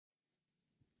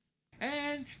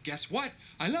And guess what?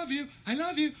 I love you. I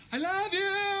love you. I love you.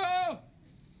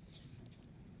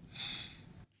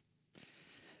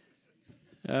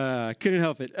 Couldn't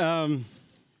help it.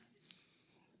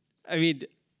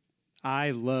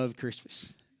 I love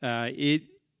Christmas.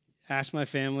 Ask my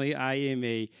family. I am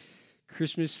a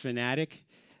Christmas fanatic.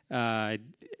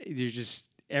 There's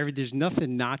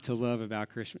nothing not to love about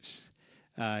Christmas.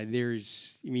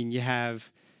 You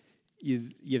have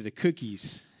the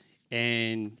cookies,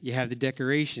 and you have the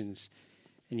decorations,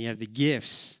 and you have the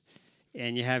gifts,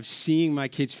 and you have seeing my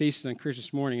kids' faces on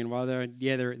Christmas morning. And while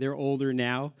they're older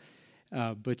now,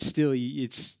 but still,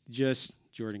 it's just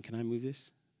Jordan. Can I move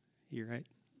this? You're right.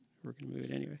 We're gonna move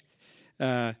it anyway.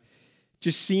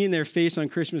 Just seeing their face on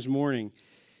Christmas morning,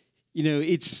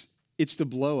 it's the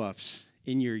blow-ups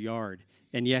in your yard.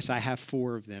 And yes, I have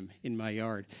 4 of them in my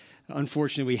yard.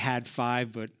 Unfortunately, we had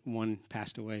 5, but one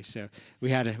passed away, so we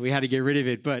had to get rid of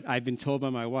it. But I've been told by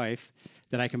my wife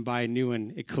that I can buy a new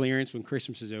one at clearance when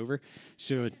Christmas is over.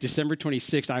 So December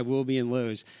 26th, I will be in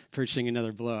Lowe's purchasing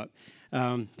another blow-up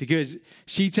because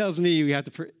she tells me you're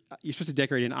supposed to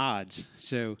decorate in odds.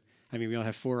 So we only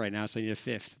have 4 right now, so I need a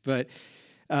 5th. But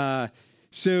I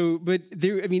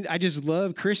just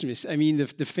love Christmas.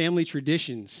 The family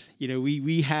traditions.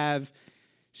 We have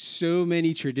so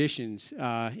many traditions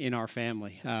in our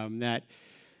family the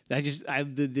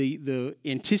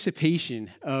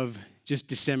anticipation of just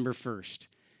December 1st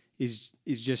is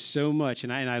just so much,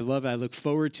 and I love it. I look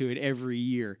forward to it every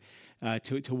year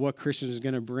to what Christmas is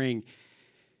going to bring.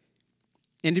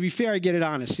 And to be fair, I get it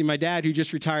honest. See, my dad, who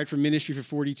just retired from ministry for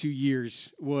 42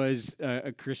 years, was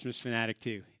a Christmas fanatic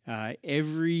too.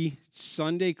 Every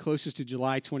Sunday closest to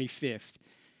July 25th,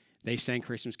 they sang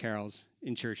Christmas carols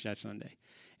in church that Sunday.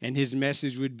 And his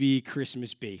message would be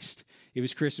Christmas-based. It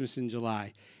was Christmas in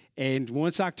July. And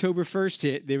once October 1st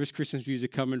hit, there was Christmas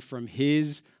music coming from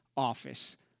his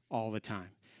office all the time.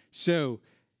 So,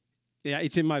 yeah,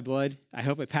 it's in my blood. I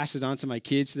hope I pass it on to my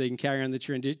kids so they can carry on the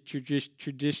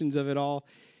traditions of it all.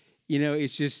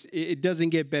 It doesn't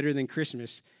get better than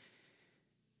Christmas.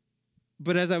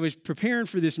 But as I was preparing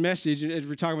for this message, and as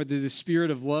we're talking about the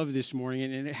spirit of love this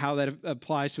morning and how that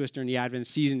applies to us during the Advent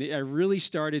season, I really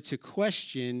started to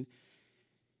question,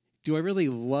 do I really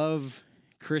love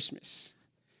Christmas?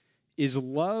 Is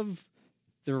love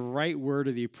the right word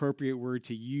or the appropriate word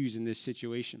to use in this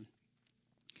situation?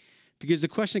 Because the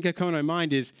question that kept coming to my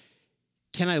mind is,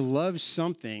 can I love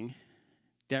something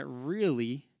that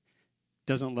really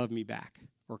doesn't love me back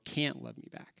or can't love me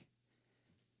back?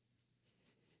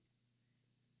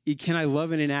 Can I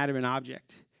love an inanimate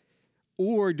object?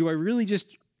 Or do I really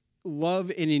just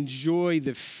love and enjoy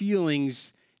the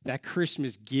feelings that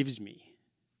Christmas gives me?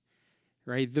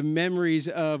 Right? The memories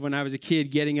of when I was a kid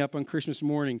getting up on Christmas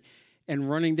morning and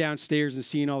running downstairs and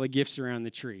seeing all the gifts around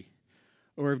the tree.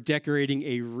 Or of decorating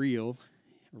a real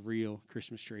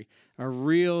Christmas tree. A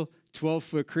real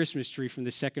 12-foot Christmas tree from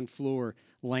the second floor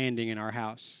landing in our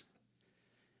house.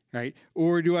 Right?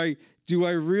 Or do I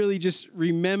really just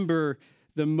remember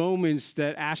the moments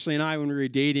that Ashley and I, when we were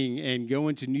dating and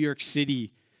going to New York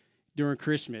City during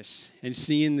Christmas and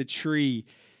seeing the tree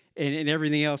and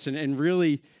everything else and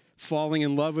really falling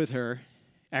in love with her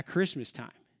at Christmas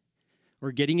time,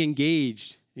 or getting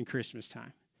engaged in Christmas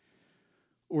time,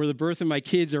 or the birth of my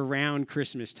kids around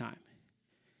Christmas time,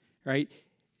 right?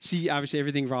 See, obviously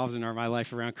everything revolves in my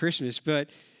life around Christmas, but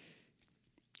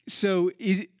so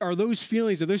are those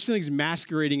feelings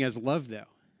masquerading as love though?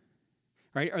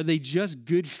 Right? Are they just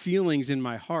good feelings in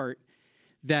my heart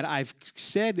that I've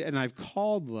said and I've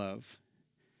called love,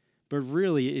 but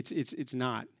really it's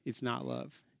not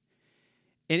love?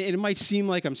 And it might seem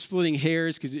like I'm splitting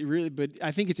hairs but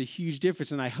I think it's a huge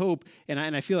difference. And I hope, and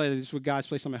I feel like this is what God's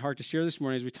placed on my heart to share this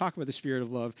morning as we talk about the spirit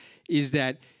of love, is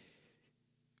that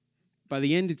by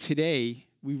the end of today,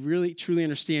 we really truly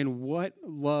understand what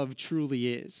love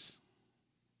truly is.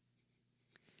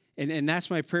 And that's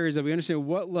my prayer, is that we understand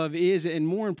what love is, and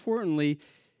more importantly,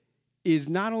 is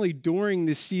not only during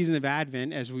this season of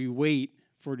Advent as we wait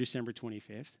for December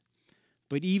 25th,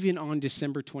 but even on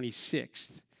December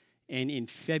 26th and in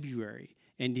February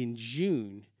and in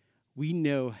June, we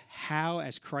know how,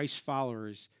 as Christ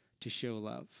followers, to show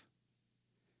love.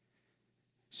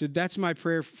 So that's my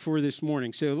prayer for this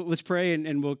morning. So let's pray,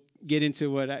 and we'll get into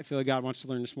what I feel like God wants to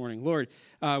learn this morning. Lord,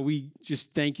 we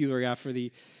just thank you, Lord God, for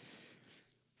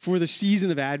the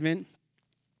season of Advent.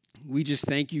 We just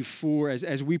thank you for,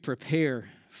 as we prepare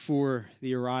for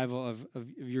the arrival of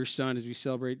your Son, as we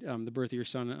celebrate the birth of your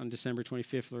Son on December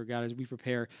 25th, Lord God, as we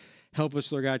prepare, help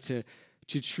us, Lord God, to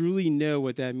truly know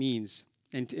what that means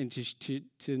and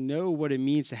to know what it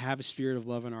means to have a spirit of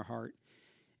love in our heart.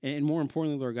 and more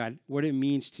importantly, Lord God, what it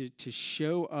means to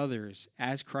show others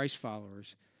as Christ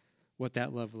followers what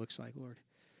that love looks like, Lord.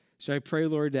 So I pray,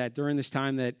 Lord, that during this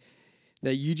time that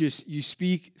you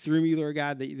speak through me, Lord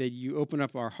God, that you open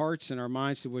up our hearts and our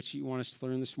minds to what you want us to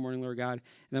learn this morning, Lord God. And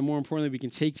then more importantly, we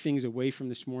can take things away from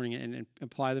this morning and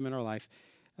apply them in our life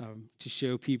to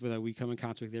show people that we come in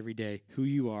contact with every day who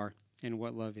you are and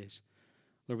what love is.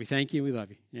 Lord, we thank you and we love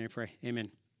you. And I pray,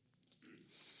 amen.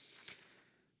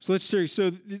 So let's see. So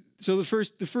the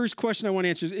first question I want to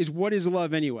answer is what is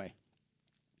love anyway?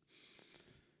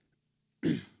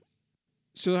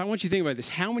 So I want you to think about this.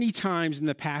 How many times in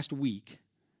the past week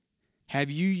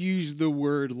have you used the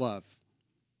word love?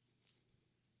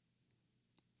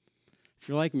 If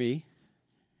you're like me,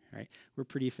 all right, we're a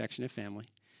pretty affectionate family,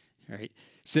 all right?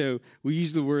 So we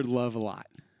use the word love a lot,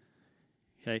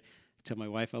 okay? I tell my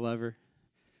wife I love her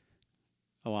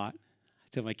a lot. I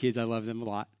tell my kids I love them a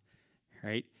lot,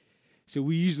 right? So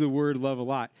we use the word love a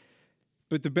lot.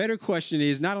 But the better question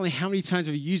is not only how many times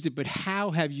have you used it, but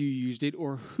how have you used it,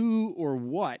 or who or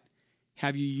what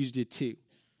have you used it to?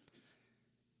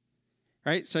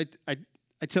 Right? So I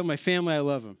tell my family I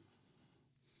love them.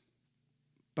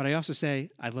 But I also say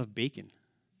I love bacon.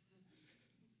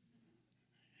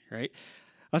 Right?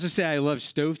 I also say I love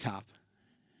stovetop.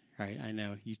 Right? I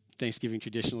know you Thanksgiving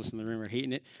traditionalists in the room are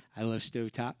hating it. I love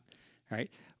stovetop. Right?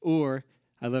 Or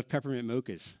I love peppermint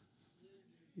mochas.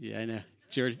 Yeah, I know.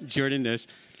 Jordan knows.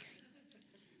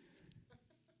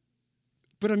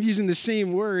 But I'm using the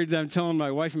same word that I'm telling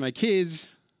my wife and my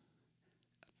kids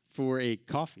for a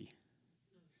coffee.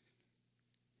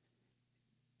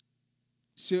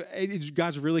 So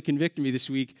God's really convicted me this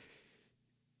week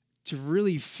to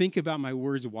really think about my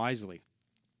words wisely.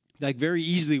 Like very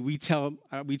easily we tell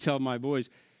my boys,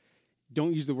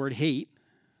 don't use the word hate,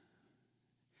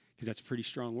 because that's a pretty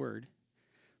strong word.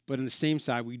 But on the same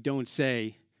side, we don't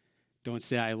say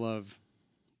I love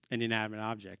an inanimate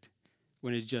object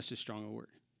when it's just as strong a word.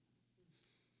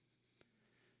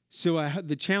 So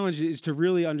the challenge is to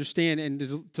really understand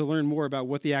and to learn more about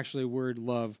what the actual word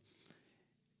love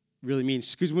really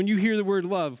means. Because when you hear the word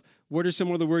love, what are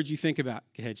some of the words you think about?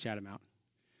 Go ahead, shout them out.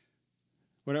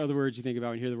 What are other words you think about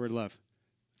when you hear the word love?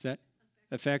 What's that?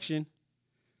 Affection.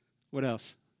 What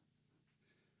else?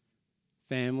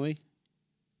 Family.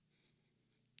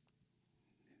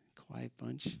 Quiet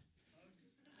bunch.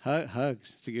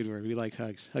 Hugs. It's a good word. We like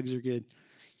hugs. Hugs are good.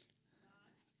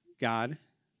 God.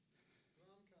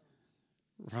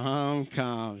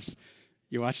 Rom-coms.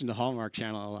 You're watching the Hallmark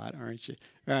Channel a lot, aren't you?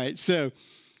 All right, so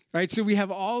we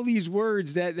have all these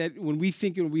words that when we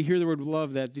hear the word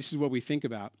love, that this is what we think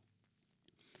about.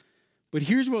 But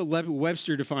here's what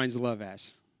Webster defines love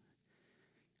as.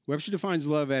 Webster defines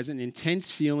love as an intense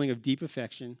feeling of deep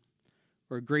affection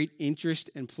or great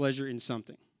interest and pleasure in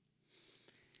something.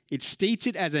 It states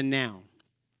it as a noun.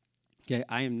 Okay,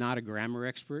 I am not a grammar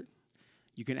expert.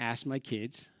 You can ask my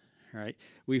kids. All right,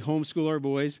 we homeschool our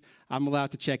boys. I'm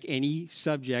allowed to check any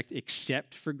subject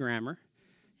except for grammar.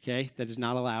 Okay, that is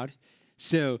not allowed.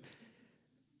 So,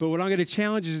 but what I'm going to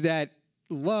challenge is that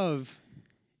love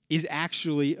is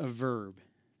actually a verb.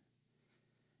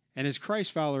 And as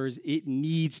Christ followers, it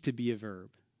needs to be a verb.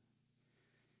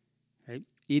 Right?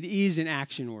 It is an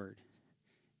action word.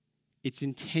 It's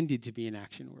intended to be an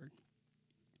action word.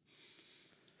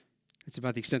 That's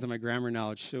about the extent of my grammar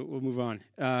knowledge, so we'll move on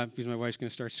because my wife's going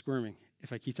to start squirming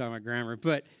if I keep talking about grammar.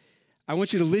 But I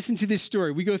want you to listen to this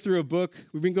story. We go through a book.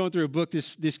 We've been going through a book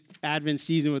this Advent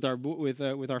season with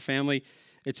our family.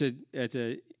 It's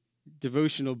a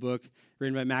devotional book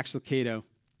written by Max Lucado.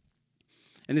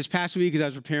 And this past week, as I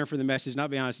was preparing for the message, and I'll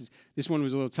be honest, this one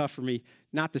was a little tough for me.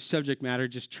 Not the subject matter,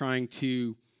 just trying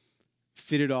to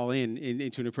fit it all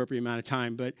into an appropriate amount of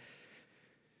time. But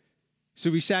so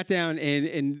we sat down,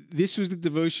 and this was the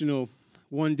devotional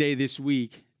one day this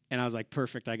week, and I was like,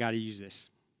 perfect, I got to use this.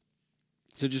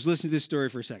 So just listen to this story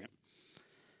for a second.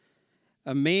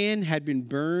 A man had been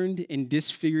burned and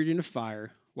disfigured in a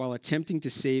fire while attempting to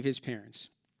save his parents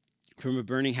from a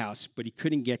burning house, but he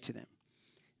couldn't get to them.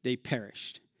 They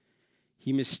perished.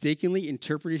 He mistakenly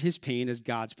interpreted his pain as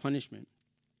God's punishment.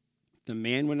 The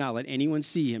man would not let anyone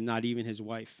see him, not even his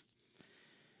wife.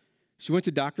 She went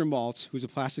to Dr. Maltz, who was a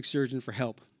plastic surgeon, for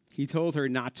help. He told her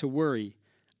not to worry.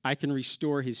 I can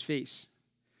restore his face.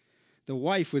 The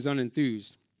wife was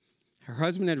unenthused. Her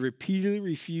husband had repeatedly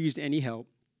refused any help.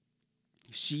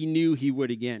 She knew he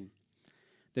would again.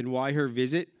 Then why her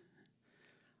visit?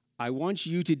 I want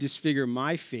you to disfigure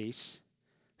my face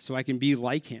so I can be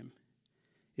like him.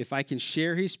 If I can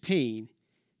share his pain,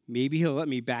 maybe he'll let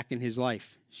me back in his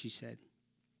life, she said.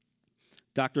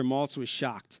 Dr. Maltz was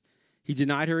shocked. He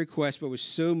denied her request, but was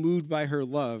so moved by her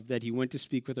love that he went to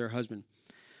speak with her husband.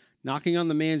 Knocking on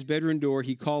the man's bedroom door,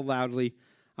 he called loudly,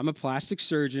 "I'm a plastic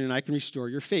surgeon and I can restore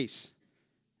your face."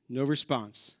 No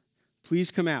response.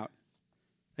 "Please come out."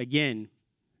 Again,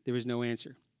 there was no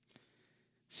answer.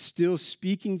 Still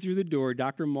speaking through the door,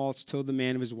 Dr. Maltz told the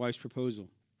man of his wife's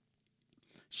proposal.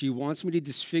 "She wants me to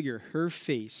disfigure her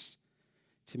face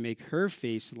to make her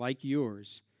face like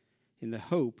yours in the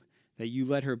hope that you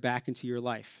let her back into your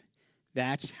life.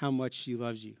 That's how much she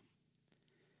loves you."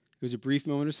 There was a brief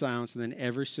moment of silence, and then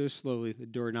ever so slowly, the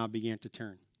doorknob began to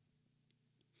turn.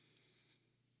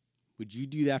 Would you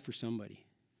do that for somebody?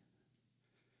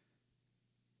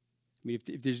 I mean,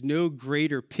 if there's no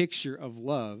greater picture of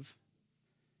love,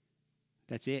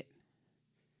 that's it.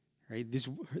 Right?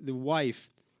 The wife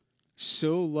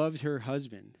so loved her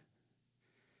husband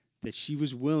that she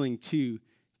was willing to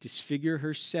disfigure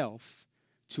herself,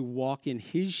 to walk in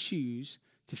his shoes,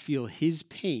 to feel his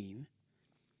pain,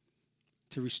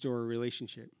 to restore a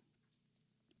relationship.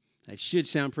 That should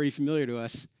sound pretty familiar to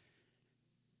us,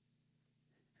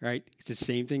 right? It's the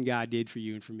same thing God did for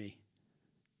you and for me.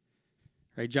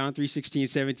 Right? John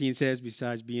 3:16-17 says,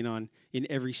 besides being in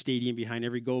every stadium behind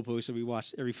every goalpost, so we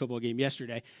watched every football game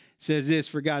yesterday, it says this,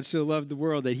 "For God so loved the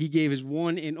world that he gave his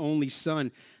one and only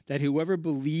Son, that whoever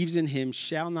believes in him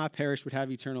shall not perish but have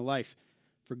eternal life.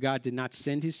 For God did not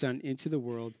send his Son into the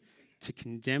world to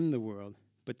condemn the world,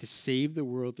 but to save the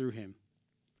world through him."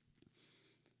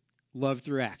 Love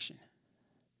through action.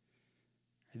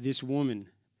 This woman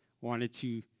wanted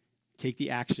to take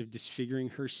the action of disfiguring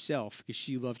herself because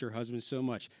she loved her husband so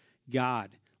much.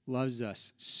 God loves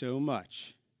us so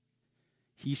much.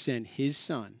 He sent his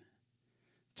Son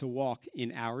to walk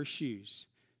in our shoes,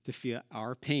 to feel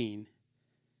our pain,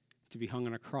 to be hung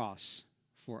on a cross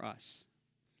for us.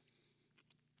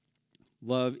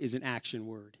 Love is an action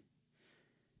word.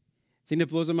 The thing that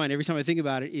blows my mind every time I think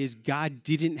about it is God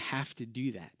didn't have to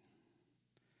do that.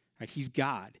 Right? He's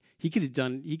God. He could have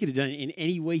done it in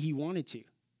any way he wanted to.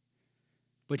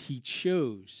 But he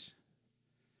chose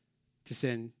to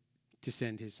send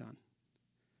his Son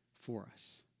for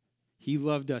us. He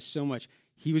loved us so much.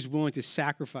 He was willing to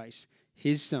sacrifice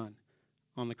his Son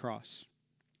on the cross.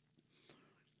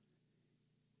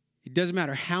 It doesn't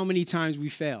matter how many times we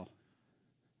fail,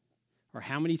 or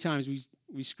how many times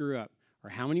we screw up,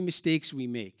 or how many mistakes we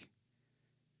make.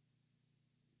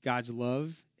 God's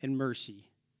love and mercy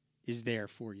is there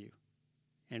for you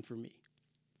and for me.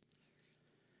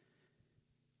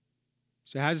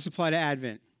 So how does this apply to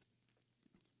Advent?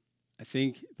 I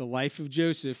think the life of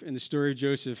Joseph and the story of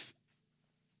Joseph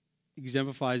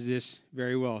exemplifies this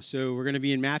very well. So we're going to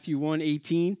be in Matthew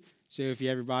 1:18. So if you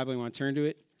have your Bible, you want to turn to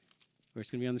it, or it's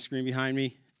going to be on the screen behind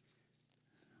me.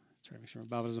 Try to make sure my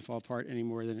Bible doesn't fall apart any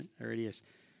more than it already is.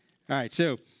 All right,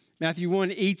 so Matthew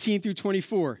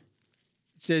 1:18-24.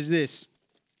 It says this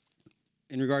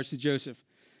in regards to Joseph.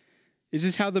 "This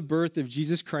is how the birth of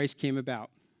Jesus Christ came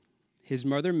about. His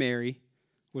mother Mary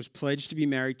was pledged to be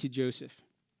married to Joseph.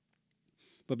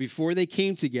 But before they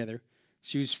came together,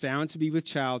 she was found to be with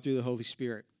child through the Holy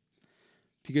Spirit.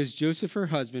 Because Joseph, her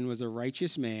husband, was a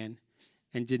righteous man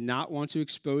and did not want to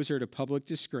expose her to public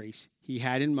disgrace, he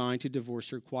had in mind to divorce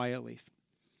her quietly.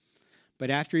 But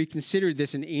after he considered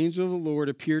this, an angel of the Lord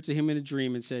appeared to him in a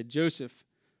dream and said, 'Joseph,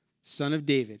 son of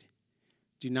David,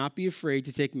 do not be afraid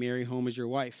to take Mary home as your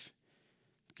wife,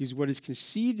 because what is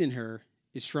conceived in her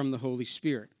is from the Holy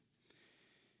Spirit.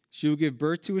 She will give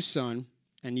birth to a son,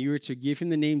 and you are to give him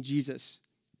the name Jesus,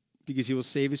 because he will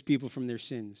save his people from their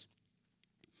sins.'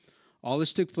 All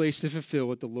this took place to fulfill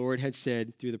what the Lord had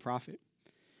said through the prophet.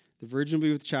 'The virgin will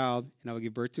be with child, and I will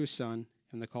give birth to a son,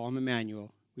 and they'll call him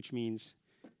Emmanuel,' which means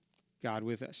God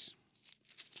with us.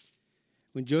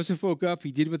 When Joseph woke up,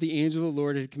 he did what the angel of the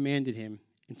Lord had commanded him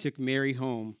and took Mary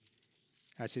home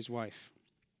as his wife."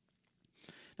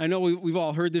 I know we've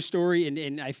all heard this story,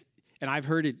 and I've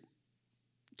heard it,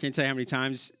 can't tell you how many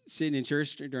times, sitting in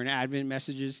church during Advent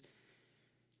messages,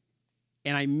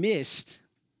 and I missed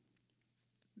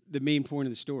the main point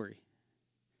of the story.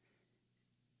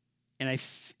 And I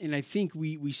think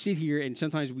we sit here and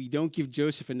sometimes we don't give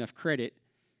Joseph enough credit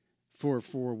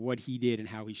for what he did and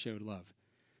how he showed love.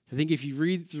 I think if you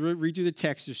read through the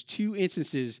text, there's two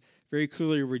instances very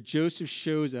clearly where Joseph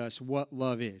shows us what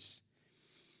love is.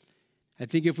 I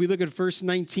think if we look at verse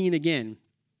 19 again,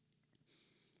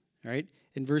 all right,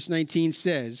 and verse 19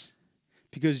 says,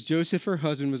 "Because Joseph, her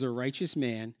husband, was a righteous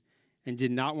man and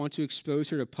did not want to expose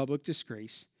her to public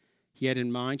disgrace, he had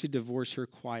in mind to divorce her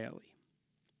quietly."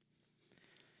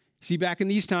 See, back in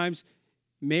these times,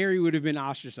 Mary would have been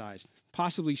ostracized,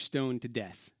 possibly stoned to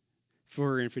death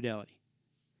for her infidelity.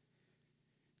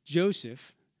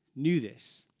 Joseph knew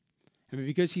this. And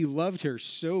because he loved her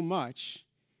so much,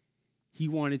 he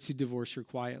wanted to divorce her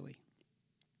quietly.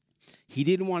 He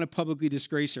didn't want to publicly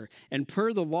disgrace her. And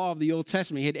per the law of the Old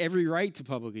Testament, he had every right to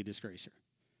publicly disgrace her.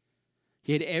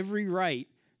 He had every right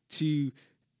to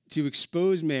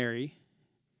expose Mary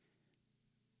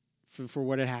for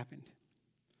what had happened.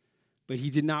 But he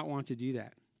did not want to do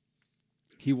that.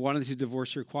 He wanted to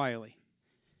divorce her quietly.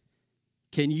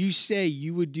 Can you say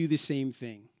you would do the same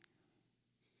thing?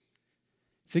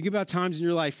 Think about times in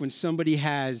your life when somebody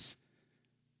has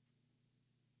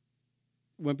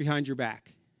went behind your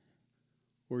back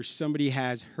or somebody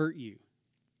has hurt you.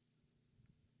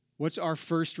 What's our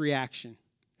first reaction,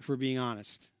 if we're being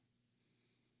honest?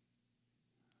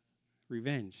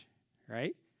 Revenge,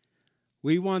 right?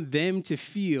 We want them to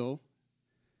feel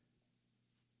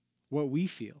what we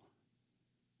feel.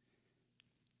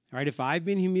 All right, if I've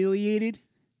been humiliated,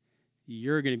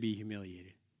 you're going to be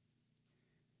humiliated.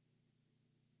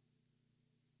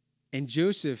 And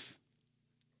Joseph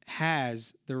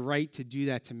has the right to do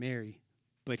that to Mary,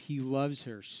 but he loves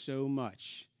her so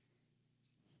much,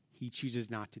 he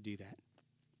chooses not to do that.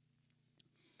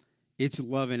 It's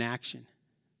love in action.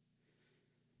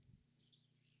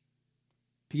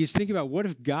 Because think about, what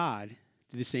if God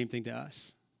did the same thing to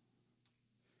us?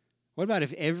 What about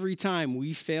if every time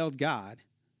we failed God,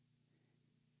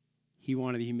 he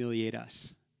wanted to humiliate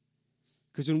us?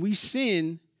 Because when we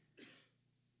sin,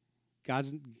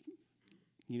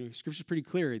 Scripture's pretty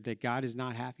clear that God is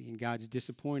not happy and God's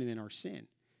disappointed in our sin.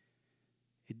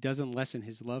 It doesn't lessen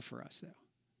his love for us, though.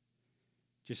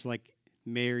 Just like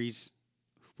Mary's,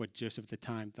 what Joseph at the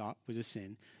time thought was a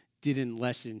sin, didn't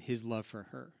lessen his love for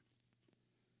her.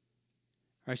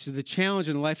 All right, so the challenge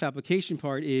in the life application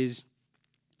part is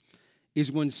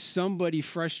when somebody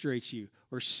frustrates you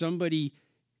or somebody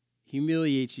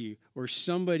humiliates you or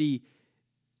somebody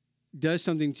does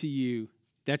something to you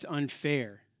that's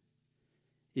unfair,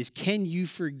 is can you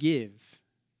forgive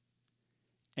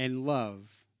and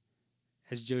love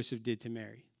as Joseph did to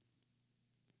Mary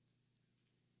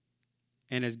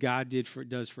and as God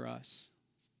does for us?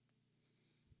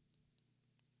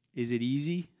 Is it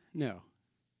easy? No.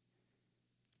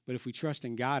 But if we trust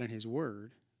in God and his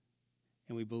word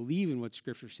and we believe in what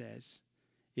Scripture says,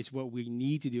 it's what we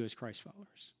need to do as Christ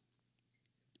followers.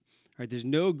 All right, there's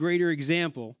no greater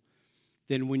example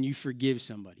than when you forgive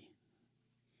somebody.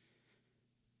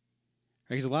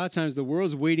 Because a lot of times the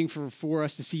world's waiting for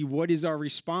us to see what is our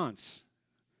response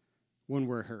when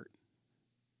we're hurt.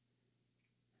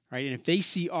 Right? And if they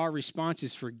see our response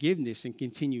as forgiveness and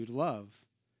continued love,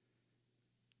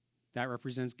 that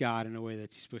represents God in a way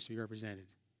that he's supposed to be represented.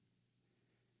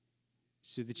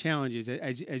 So the challenge is,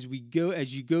 as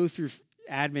you go through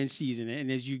Advent season and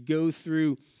as you go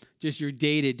through just your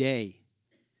day-to-day,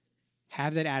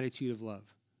 have that attitude of love.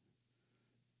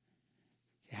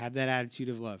 Have that attitude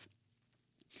of love.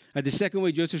 The second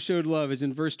way Joseph showed love is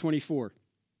in verse 24.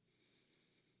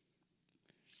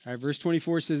 All right, verse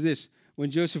 24 says this: when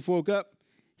Joseph woke up,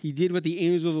 he did what the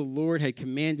angel of the Lord had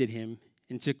commanded him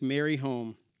and took Mary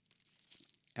home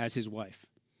as his wife.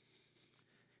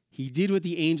 He did what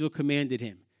the angel commanded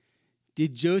him.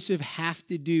 Did Joseph have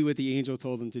to do what the angel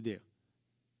told him to do?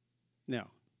 No.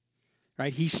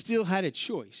 Right? He still had a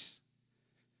choice.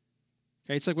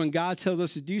 Okay? It's like when God tells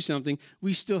us to do something,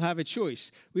 we still have a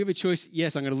choice. We have a choice,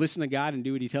 yes, I'm going to listen to God and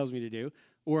do what he tells me to do,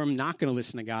 or I'm not going to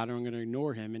listen to God, or I'm going to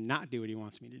ignore him and not do what he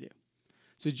wants me to do.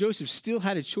 So Joseph still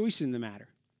had a choice in the matter.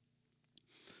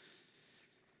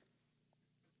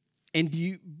 And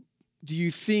do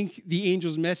you think the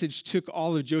angel's message took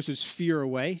all of Joseph's fear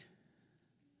away?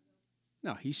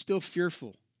 No, he's still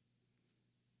fearful.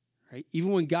 Right?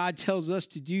 Even when God tells us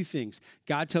to do things,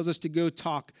 God tells us to go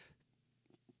talk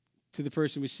to the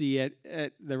person we see at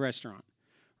the restaurant,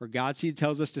 or God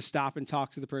tells us to stop and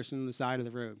talk to the person on the side of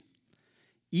the road.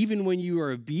 Even when you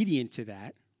are obedient to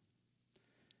that,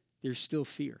 there's still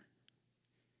fear.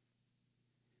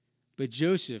 But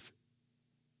Joseph,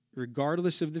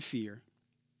 regardless of the fear,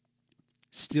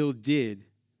 still did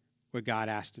what God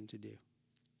asked him to do.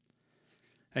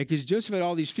 Because Joseph had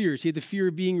all these fears. He had the fear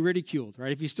of being ridiculed.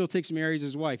 Right? If he still takes Mary as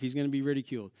his wife, he's going to be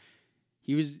ridiculed.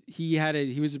 He was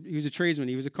a tradesman.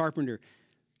 He was a carpenter.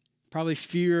 Probably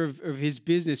fear of his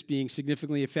business being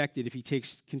significantly affected if he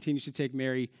continues to take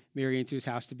Mary into his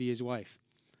house to be his wife.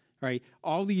 Right?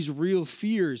 All these real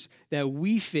fears that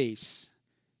we face.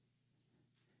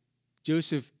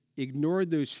 Joseph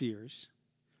ignored those fears.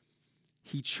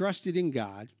 He trusted in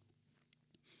God,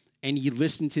 and he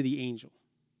listened to the angel.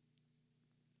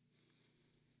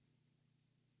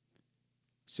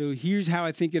 So here's how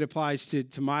I think it applies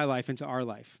to my life and to our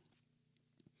life.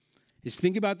 is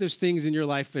think about those things in your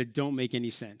life that don't make any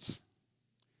sense,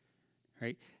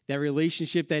 right? That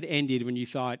relationship that ended when you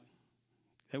thought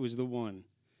that was the one,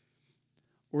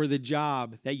 or the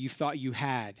job that you thought you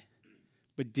had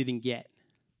but didn't get,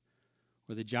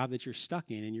 or the job that you're stuck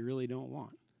in and you really don't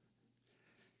want.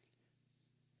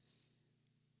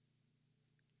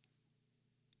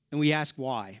 And we ask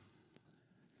why.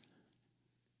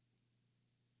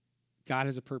 God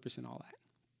has a purpose in all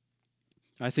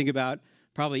that. I think about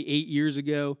probably 8 years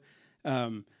ago,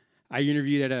 I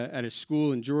interviewed at a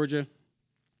school in Georgia.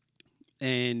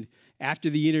 And after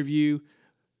the interview,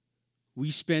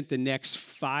 we spent the next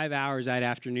 5 hours that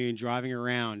afternoon driving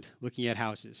around looking at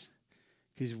houses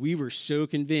because we were so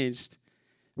convinced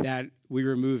that we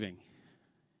were moving.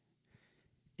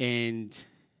 And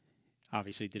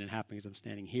obviously it didn't happen because I'm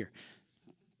standing here.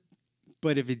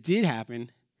 But if it did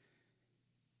happen,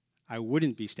 I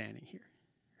wouldn't be standing here,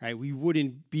 right? We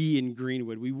wouldn't be in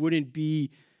Greenwood. I wouldn't be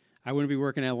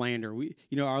working at Lander.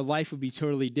 Our life would be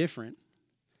totally different.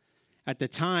 At the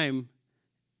time,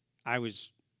 I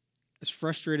was as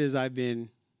frustrated as I've been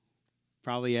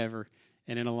probably ever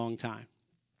and in a long time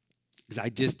because I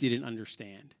just didn't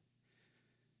understand.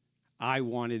 I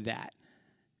wanted that.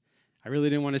 I really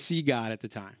didn't want to see God at the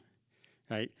time.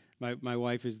 Right? My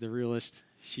wife is the realist.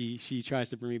 She tries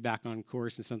to bring me back on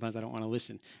course, and sometimes I don't want to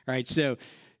listen. All right,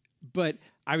 but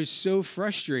I was so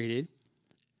frustrated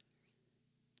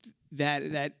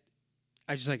that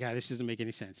I was just like, this doesn't make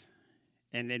any sense.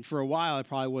 And for a while, I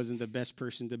probably wasn't the best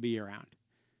person to be around.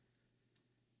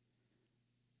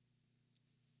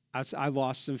 I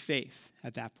lost some faith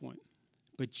at that point,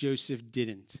 but Joseph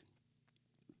didn't.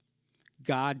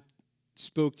 God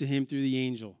spoke to him through the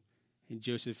angel. And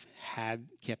Joseph had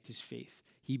kept his faith.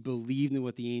 He believed in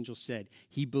what the angel said.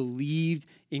 He believed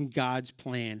in God's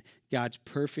plan, God's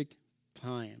perfect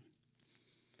plan.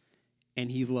 And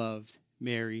he loved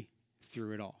Mary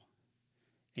through it all.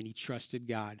 And he trusted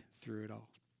God through it all.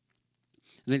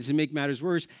 And then to make matters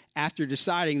worse, after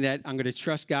deciding that I'm going to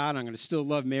trust God, I'm going to still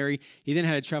love Mary, he then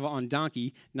had to travel on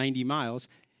donkey 90 miles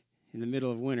in the middle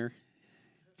of winter.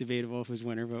 Debatable if it was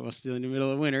winter, but we're still in the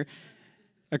middle of winter.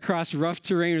 Across rough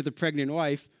terrain with a pregnant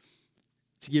wife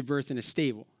to give birth in a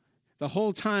stable. The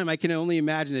whole time, I can only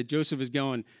imagine that Joseph is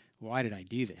going, why did I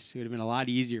do this? It would have been a lot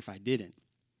easier if I didn't.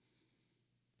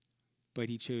 But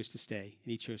he chose to stay,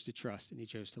 and he chose to trust, and he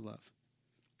chose to love.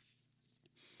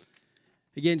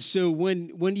 Again, so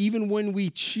when we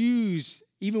choose,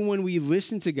 even when we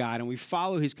listen to God and we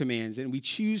follow his commands and we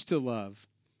choose to love,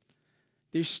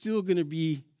 there's still going to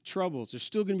be troubles. There's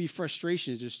still going to be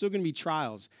frustrations. There's still going to be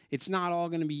trials. It's not all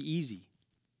going to be easy.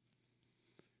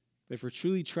 But if we're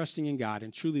truly trusting in God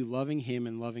and truly loving him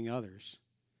and loving others,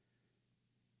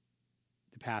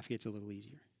 the path gets a little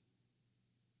easier.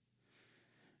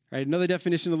 All right, another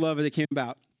definition of love that came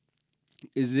about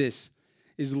is this.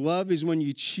 Love is when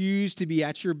you choose to be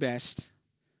at your best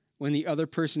when the other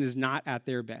person is not at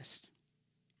their best.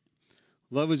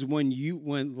 Love is when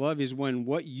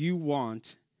what you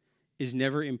want is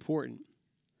never important.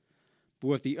 But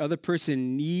what the other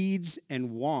person needs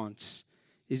and wants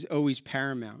is always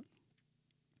paramount.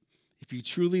 If you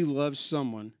truly love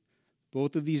someone,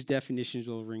 both of these definitions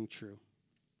will ring true.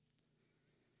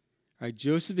 All right,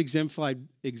 Joseph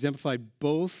exemplified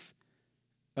both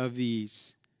of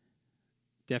these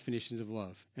definitions of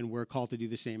love, and we're called to do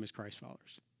the same as Christ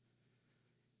followers.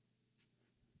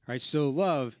 All right, so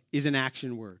love is an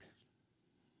action word.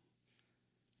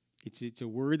 It's a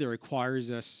word that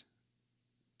requires us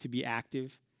to be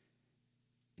active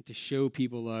and to show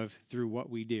people love through what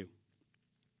we do.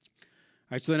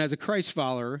 All right, so then as a Christ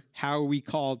follower, how are we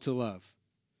called to love?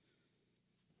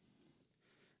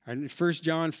 All right, 1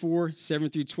 John 4, 7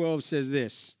 through 12 says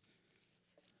this.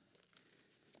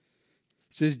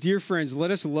 It says, "Dear friends, let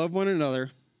us love one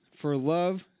another, for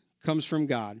love comes from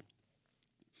God.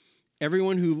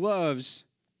 Everyone who loves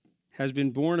has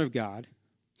been born of God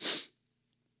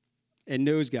and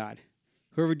knows God.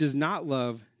 Whoever does not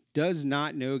love does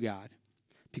not know God,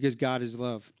 because God is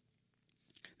love.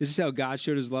 This is how God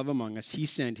showed his love among us. He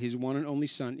sent his one and only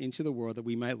Son into the world that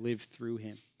we might live through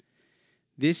him.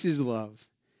 This is love,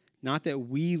 not that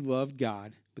we loved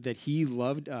God, but that he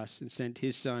loved us and sent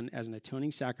his Son as an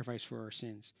atoning sacrifice for our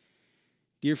sins.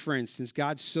 Dear friends, since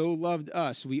God so loved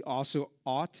us, we also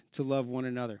ought to love one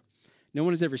another. No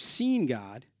one has ever seen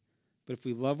God, but if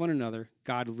we love one another,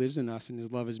 God lives in us and his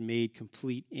love is made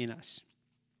complete in us."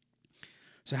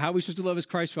 So how are we supposed to love as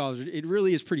Christ followers? It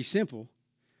really is pretty simple.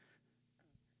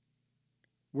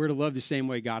 We're to love the same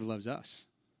way God loves us.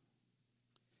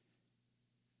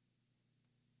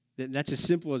 That's as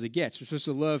simple as it gets. We're supposed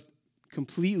to love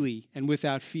completely and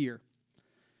without fear.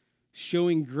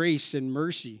 showing grace and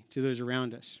mercy to those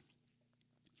around us.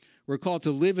 We're called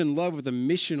to live and love with a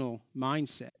missional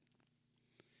mindset.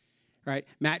 All right,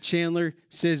 Matt Chandler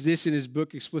says this in his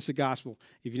book, Explicit Gospel.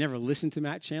 If you never listened to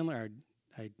Matt Chandler,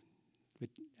 I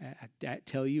would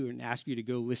tell you and ask you to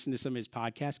go listen to some of his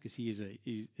podcasts because he's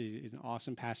an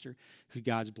awesome pastor who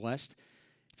God's blessed.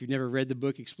 If you've never read the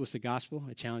book, Explicit Gospel,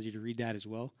 I challenge you to read that as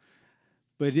well.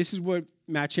 But this is what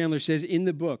Matt Chandler says in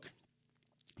the book.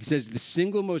 He says, the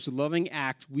single most loving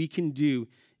act we can do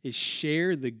is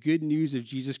share the good news of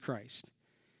Jesus Christ,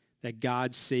 that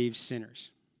God saves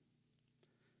sinners.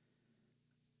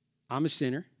 I'm a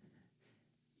sinner.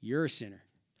 You're a sinner.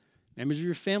 Members of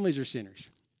your families are sinners.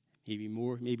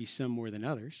 Maybe some more than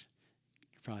others.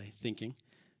 You're probably thinking.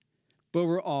 But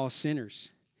we're all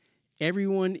sinners.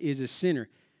 Everyone is a sinner.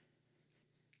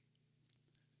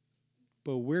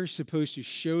 But we're supposed to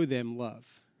show them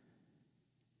love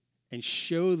and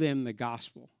show them the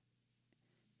gospel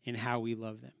and how we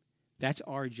love them. That's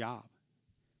our job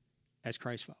as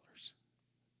Christ followers.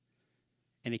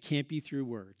 And it can't be through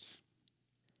words.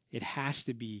 It has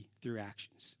to be through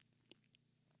actions.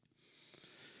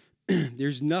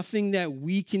 There's nothing that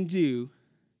we can do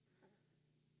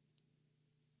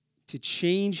to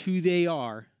change who they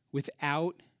are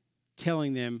without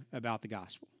telling them about the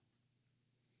gospel.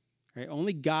 Right?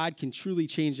 Only God can truly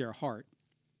change their heart.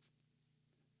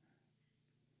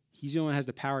 He's the one who has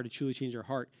the power to truly change their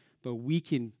heart. But we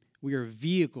are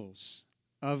vehicles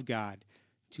of God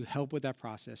to help with that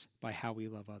process by how we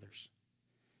love others.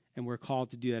 And we're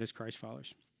called to do that as Christ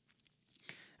followers.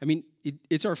 I mean,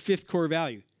 it's our fifth core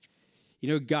value. You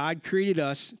know, God created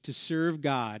us to serve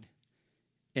God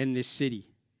and this city.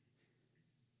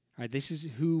 All right, this is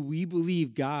who we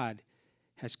believe God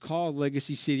has called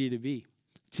Legacy City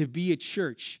to be a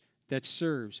church that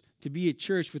serves, to be a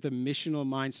church with a missional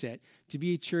mindset, to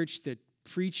be a church that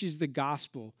preaches the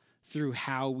gospel through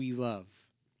how we love.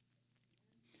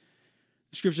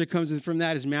 The scripture that comes from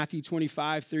that is Matthew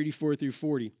 25, 34 through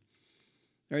 40.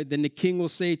 All right, then the king will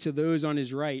say to those on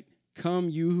his right, come,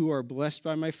 you who are blessed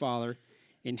by my Father,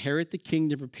 inherit the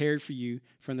kingdom prepared for you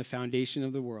from the foundation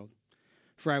of the world.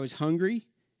 For I was hungry,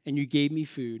 and you gave me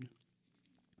food.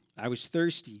 I was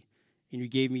thirsty, and you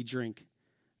gave me drink.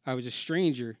 I was a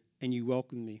stranger, and you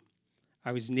welcomed me.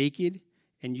 I was naked,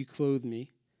 and you clothed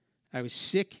me. I was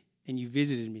sick, and you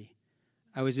visited me.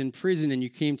 I was in prison, and you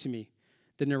came to me.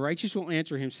 Then the righteous will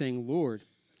answer him, saying, Lord,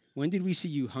 when did we see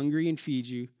you hungry and feed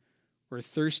you, or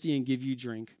thirsty and give you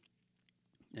drink?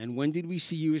 And when did we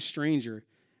see you a stranger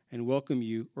and welcome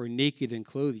you, or naked and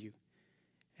clothe you?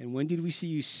 And when did we see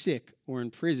you sick or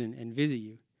in prison and visit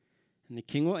you? And the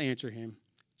king will answer him,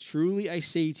 truly I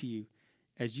say to you,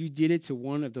 as you did it to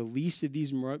one of the least of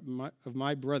these of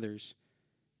my brothers,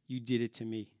 you did it to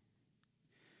me.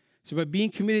 So by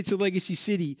being committed to Legacy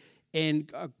City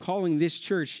and calling this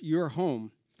church your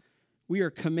home, we are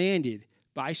commanded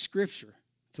by Scripture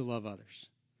to love others.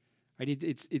 Right?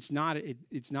 It's not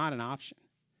an option.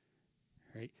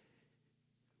 Right?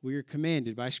 We are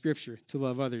commanded by Scripture to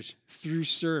love others through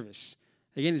service.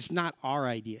 Again, it's not our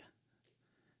idea.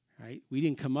 Right? We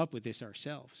didn't come up with this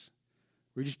ourselves.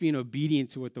 We're just being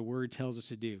obedient to what the Word tells us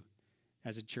to do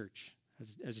as a church,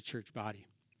 as a church body.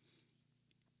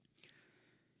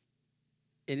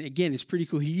 And again, it's pretty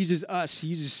cool. He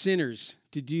uses sinners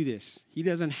to do this. He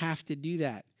doesn't have to do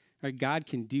that. Right? God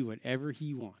can do whatever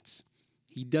he wants.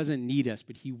 He doesn't need us,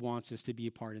 but he wants us to be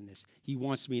a part in this. He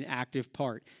wants to be an active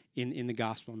part in the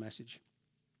gospel message.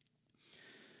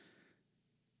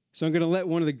 So I'm going to let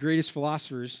one of the greatest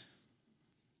philosophers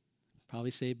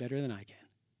probably say it better than I can.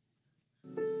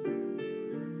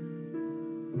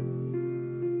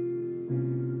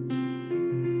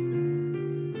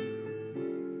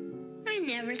 I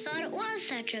never thought it was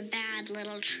such a bad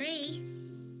little tree.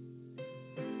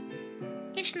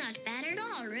 It's not bad at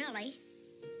all, really.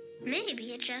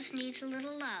 Maybe it just needs a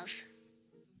little love.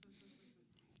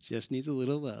 Just needs a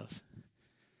little love.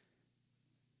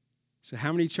 So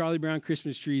how many Charlie Brown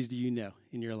Christmas trees do you know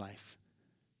in your life?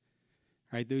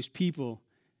 All right, those people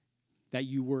that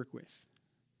you work with,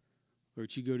 or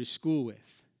that you go to school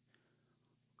with,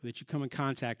 or that you come in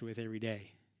contact with every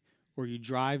day, or you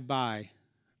drive by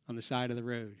on the side of the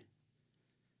road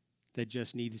that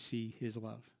just need to see his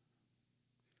love.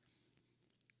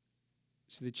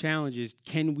 So the challenge is,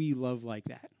 can we love like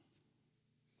that?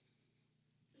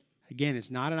 Again, it's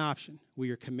not an option.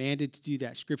 We are commanded to do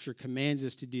that. Scripture commands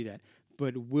us to do that.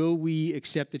 But will we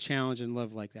accept the challenge and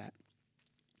love like that?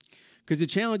 Because the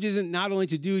challenge isn't not only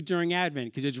to do it during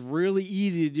Advent, because it's really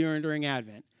easy to do it during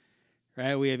Advent.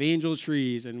 Right? We have angel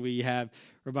trees and we have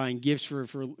we're buying gifts for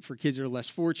kids that are less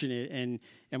fortunate, and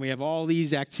we have all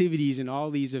these activities and all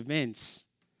these events,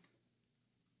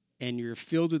 and you're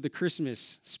filled with the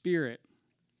Christmas spirit,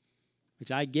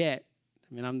 which I get.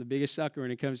 I mean, I'm the biggest sucker when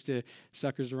it comes to,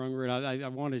 sucker's the wrong word. I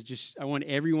want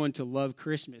everyone to love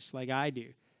Christmas like I do,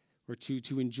 or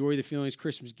to enjoy the feelings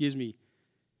Christmas gives me.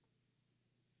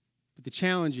 But the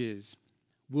challenge is,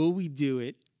 will we do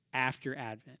it after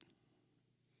Advent?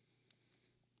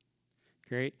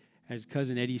 Great. As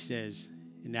Cousin Eddie says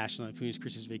in National Lampoon's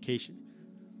Christmas Vacation,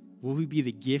 will we be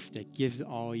the gift that gives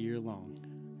all year long?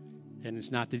 And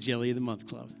it's not the Jelly of the Month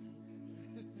Club.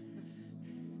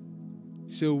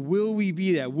 So will we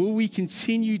be that? Will we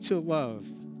continue to love?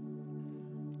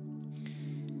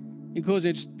 In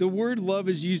closing, the word love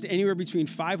is used anywhere between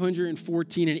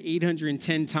 514 and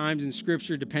 810 times in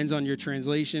Scripture, depends on your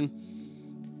translation.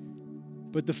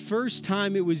 But the first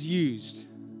time it was used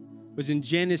was in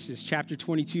Genesis chapter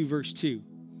 22, verse 2.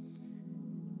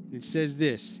 And it says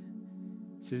this.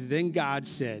 It says, "Then God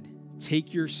said,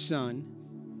 take your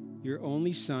son, your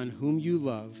only son, whom you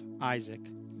love, Isaac,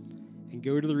 and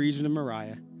go to the region of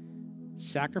Moriah.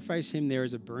 Sacrifice him there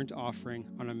as a burnt offering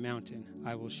on a mountain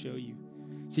I will show you."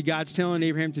 See, God's telling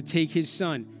Abraham to take his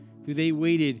son, who they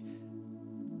waited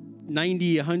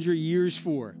 90, 100 years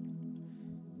for.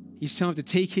 He's telling him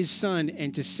to take his son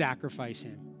and to sacrifice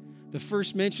him. The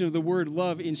first mention of the word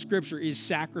love in Scripture is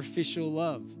sacrificial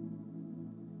love.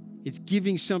 It's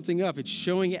giving something up. It's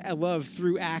showing love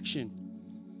through action.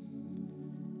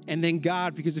 And then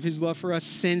God, because of his love for us,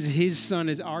 sends his son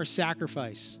as our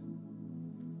sacrifice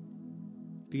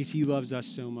because he loves us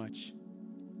so much.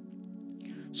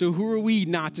 So who are we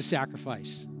not to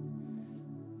sacrifice?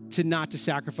 Not to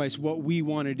sacrifice what we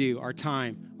want to do, our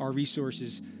time, our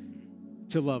resources,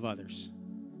 to love others.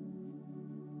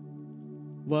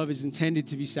 Love is intended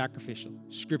to be sacrificial.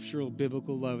 Scriptural,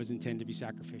 biblical love is intended to be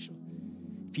sacrificial.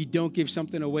 If you don't give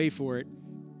something away for it,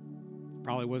 it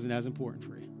probably wasn't as important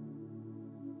for you.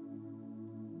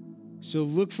 So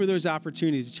look for those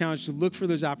opportunities. The challenge is to look for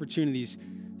those opportunities,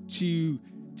 to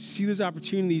see those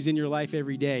opportunities in your life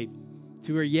every day,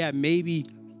 to where, maybe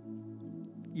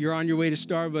you're on your way to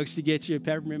Starbucks to get you a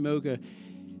peppermint mocha,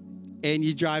 and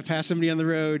you drive past somebody on the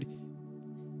road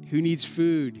who needs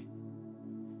food.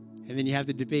 And then you have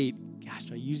the debate, gosh,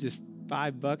 do I use this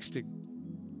 $5 to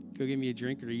go get me a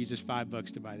drink, or do I use this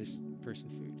 $5 to buy this person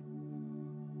food?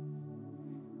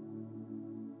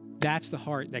 That's the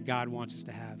heart that God wants us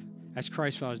to have. As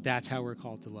Christ followers, that's how we're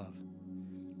called to love.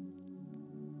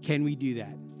 Can we do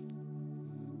that?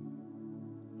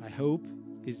 My hope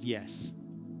is yes.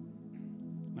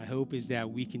 My hope is that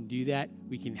we can do that.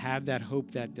 We can have that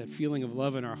hope, that feeling of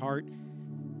love in our heart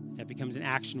that becomes an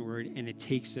action word, and it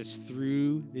takes us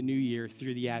through the new year,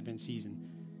 through the Advent season,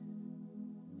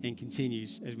 and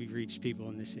continues as we reach people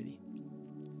in this city.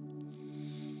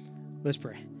 Let's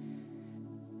pray.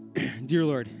 Dear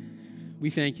Lord, we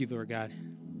thank you, Lord God,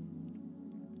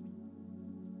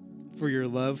 for your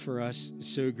love for us is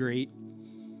so great,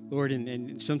 Lord,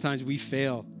 and sometimes we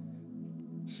fail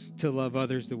to love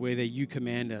others the way that you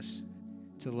command us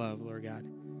to love, Lord God.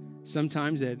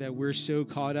 Sometimes that we're so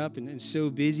caught up and so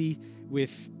busy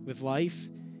with life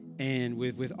and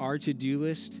with our to-do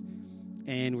list,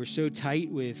 and we're so tight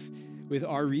with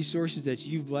our resources that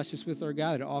you've blessed us with, Lord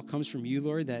God. It all comes from you,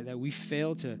 Lord, that we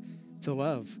fail to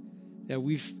love, that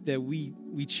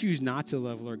we choose not to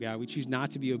love, Lord God. We choose not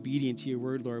to be obedient to your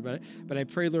word, Lord. But I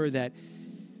pray, Lord, that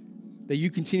you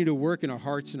continue to work in our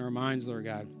hearts and our minds, Lord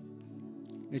God.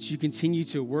 That you continue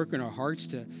to work in our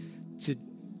hearts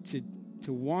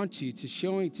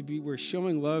where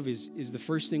showing love is the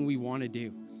first thing we want to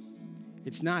do.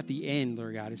 It's not the end,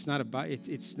 Lord God. It's not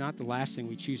the last thing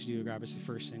we choose to do, Lord God, but it's the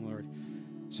first thing, Lord.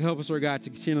 So help us, Lord God, to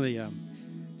continually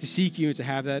to seek you and to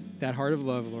have that heart of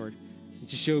love, Lord, and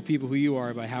to show people who you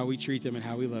are by how we treat them and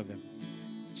how we love them.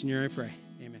 It's in your name I pray.